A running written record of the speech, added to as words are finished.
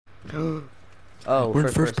Oh, We're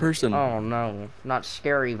in first person. Oh no, not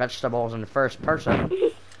scary vegetables in first person.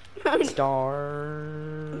 Star.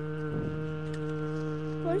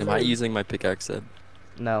 Am I using my pickaxe, Ed?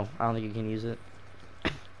 No, I don't think you can use it.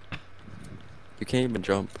 You can't even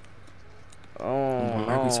jump. Oh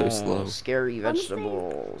Why are we so no, slow? scary I'm staying-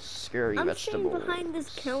 vegetables. Scary I'm staying vegetables. behind this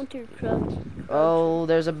counter, Crouch. Oh,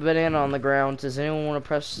 there's a banana on the ground. Does anyone want to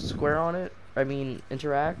press square on it? I mean,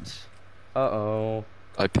 interact? Uh-oh.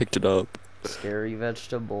 I picked it up. Scary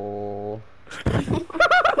vegetable. Did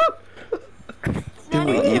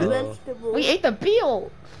we eat it? Vegetable. We ate the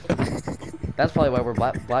peel! That's probably why we're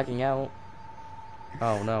blacking out.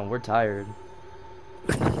 Oh no, we're tired.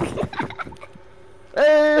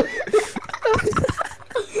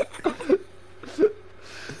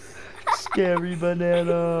 Scary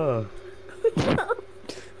banana.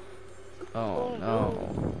 Oh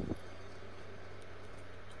no.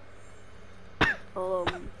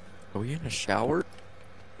 Are we in a shower?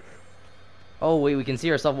 Oh wait, we can see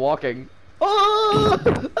ourselves walking. Oh!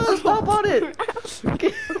 Stop on it!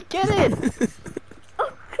 Get it!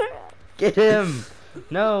 Oh crap! Get him!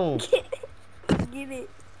 No! Get it.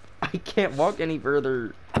 I can't walk any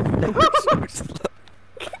further. I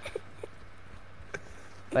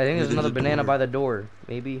think there's another banana by the door.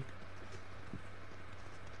 Maybe.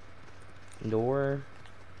 Door.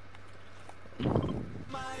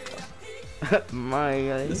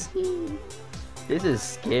 My. This is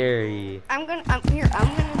scary. I'm gonna try.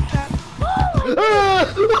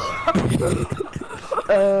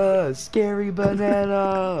 Scary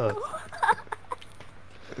banana.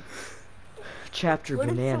 Chapter What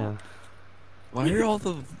is banana. Why are all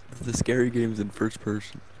the scary games in first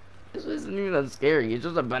person? This isn't even that scary. It's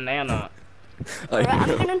just a banana. Alright, I I'm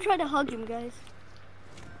know. gonna try to hug him, guys.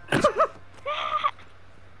 Give me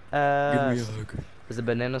a hug. Is the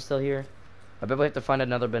banana still here? I bet we have to find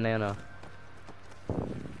another banana.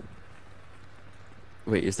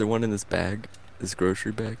 Wait, is there one in this bag? This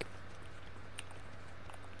grocery bag?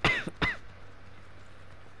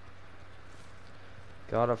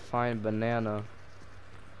 Gotta find banana.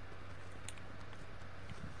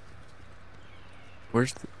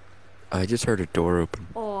 Where's the... I just heard a door open.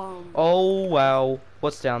 Oh wow.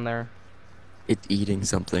 What's down there? It's eating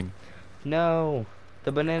something. No.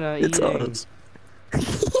 The banana It's eating. us.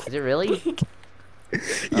 Is it really?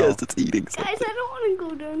 Yes, it's eating something. Guys, I don't want to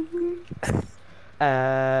go down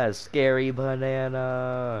here. Scary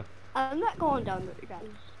banana. I'm not going down there, guys.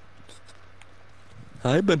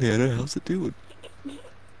 Hi, banana. How's it doing?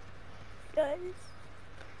 Guys.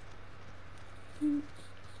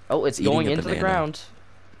 Oh, it's Eating going a into the banana. ground.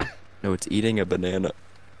 No, it's eating a banana.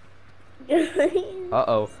 Uh-oh.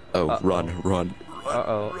 Oh, Uh-oh. run.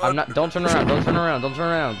 Uh-oh. I'm not. Don't turn around. Don't turn around. Don't turn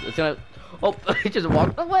around. It's gonna. Oh, he just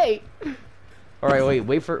walked away. All right,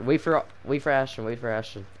 wait for Ashton. Wait for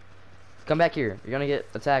Ashton. Come back here. You're gonna get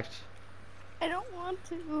attacked. I don't want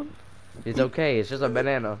to. It's okay. It's just a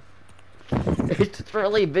banana. It's a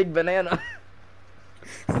really big banana.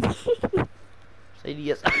 Shady,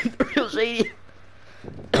 yes. Real shady.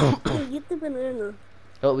 Get the banana.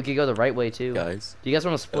 Oh, we could go the right way too. Guys. Do you guys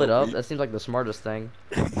want to split Help up? me. That seems like the smartest thing.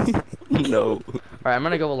 No. All right, I'm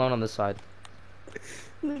gonna go alone on this side.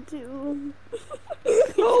 Me too.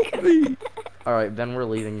 Help me. All right, Ben, we're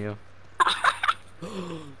leaving you. The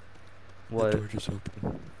What? door just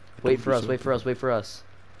opened. Wait for us. Wait for us. Wait for us.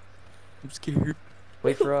 I'm scared.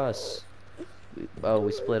 Wait for us. Oh,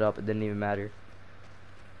 we split up. It didn't even matter.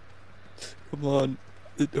 Come on.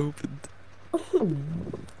 It opened.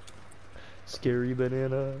 Scary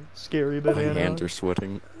banana. Scary My banana. hands are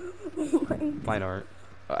sweating. Mine aren't.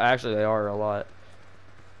 Actually, they are a lot.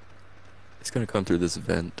 It's gonna come through this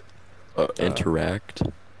vent. Interact.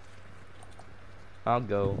 I'll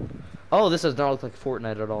go. Oh, this does not look like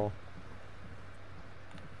Fortnite at all.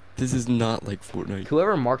 This is not like Fortnite.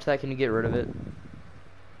 Whoever marked that, can you get rid of it?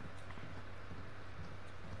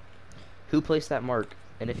 Who placed that mark?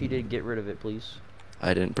 And if you did, get rid of it, please.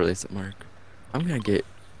 I didn't place it, Mark. I'm gonna get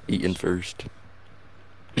eaten first.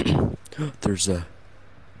 There's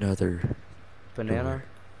another Banana. door.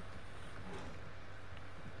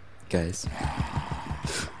 Guys.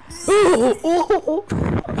 Oh,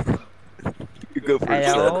 You go first.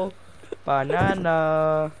 hello,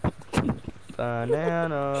 banana,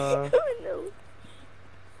 banana. Oh no.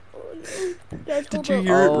 Oh no. Guys, Did hold you up.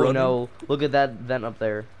 hear it Oh running? no! Look at that vent up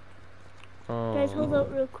there. Oh. Guys, hold up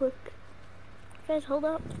real quick. Guys, hold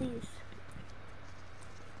up, please.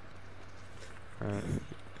 Alright.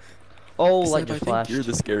 Oh, light Seb, I just think flashed. you're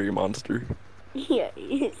the scary monster. Yeah,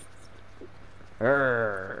 yes.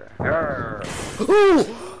 Arr, arr. Ooh!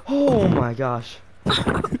 Oh my gosh!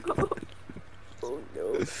 Oh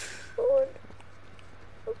no.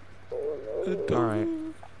 Alright.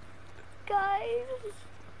 Guys,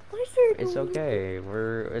 my circle. It's okay.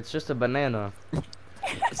 It's just a banana.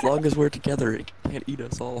 As long as we're together, it can't eat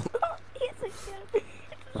us all. It's a trap.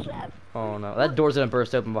 It's a trap. Oh no, that door's gonna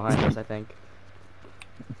burst open behind us, I think.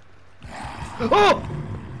 Oh!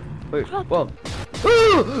 Wait, whoa.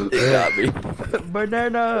 It got me.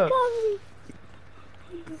 Banana!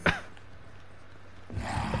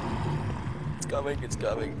 It's coming, it's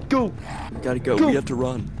coming. Go! We gotta go, Go. we have to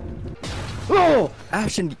run. Oh!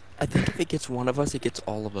 Ashton, I think if it gets one of us, it gets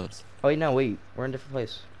all of us. Oh wait, no, wait. We're in a different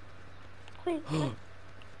place. Wait,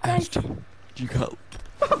 Ashton, you got...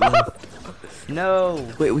 No!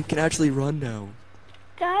 Wait, we can actually run now.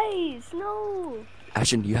 guys, no.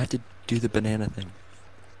 Ashton, you have to do the banana thing.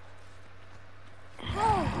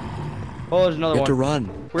 How? Oh, there's another You have to one. run.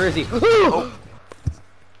 Where is he?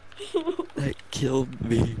 That killed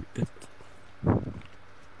me. Guys,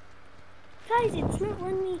 it's not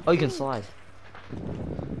letting me. Oh, you can think. slide.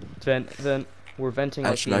 Vent. We're venting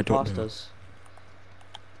like Ashton, the I don't know. imposters.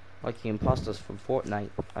 Like the imposters from Fortnite.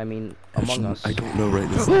 I mean, Ashton, Among Us. I don't know right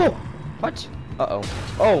now. Oh! What? Uh-oh.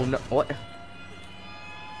 Oh, no. What?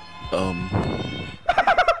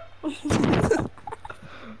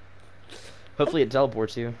 Hopefully it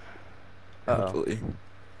teleports you. Uh-oh. Hopefully.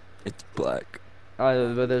 It's black.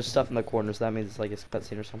 But there's stuff in the corners. That means it's like a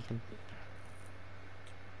cutscene or something.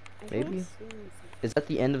 I can't Maybe. see anything. Is that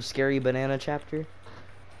the end of Scary Banana chapter?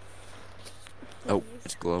 Oh,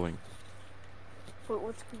 it's glowing. But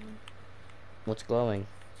what's going on? What's glowing?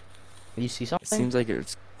 You see It something? seems like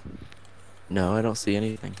it's... No, I don't see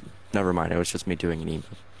anything. Never mind, it was just me doing an email.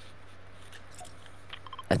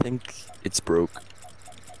 I think it's broke.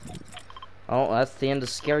 Oh, that's the end of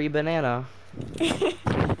Scary Banana. I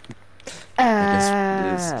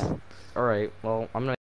guess it is. Alright, well, I'm gonna